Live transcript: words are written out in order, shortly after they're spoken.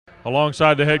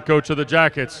alongside the head coach of the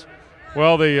Jackets.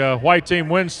 Well, the white team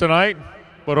wins tonight,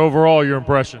 but overall, your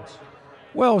impressions?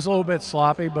 Well, it was a little bit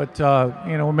sloppy, but,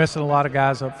 we're missing a lot of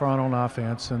guys up front on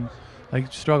offense, and they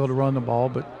struggled to run the ball.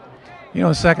 But, in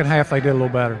the second half, they did a little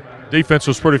better. Defense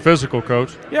was pretty physical,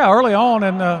 Coach. Yeah, early on,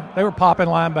 and they were popping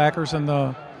linebackers, and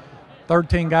the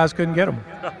third-team guys couldn't get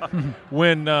them.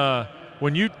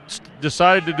 When you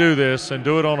decided to do this and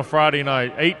do it on a Friday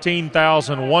night,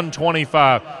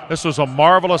 18,125, this was a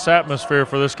marvelous atmosphere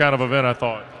for this kind of event, I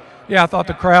thought. Yeah, I thought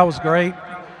the crowd was great.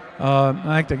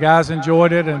 I think the guys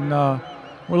enjoyed it, and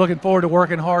we're looking forward to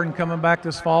working hard and coming back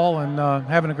this fall and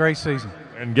having a great season.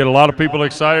 And get a lot of people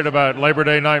excited about Labor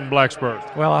Day night in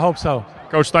Blacksburg. Well, I hope so.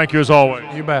 Coach, thank you as always.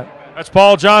 You bet. That's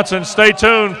Paul Johnson. Stay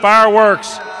tuned.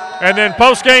 Fireworks and then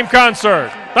post-game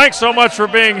concert. Thanks so much for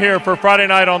being here for Friday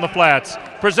Night on the Flats,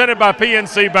 presented by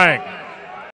PNC Bank.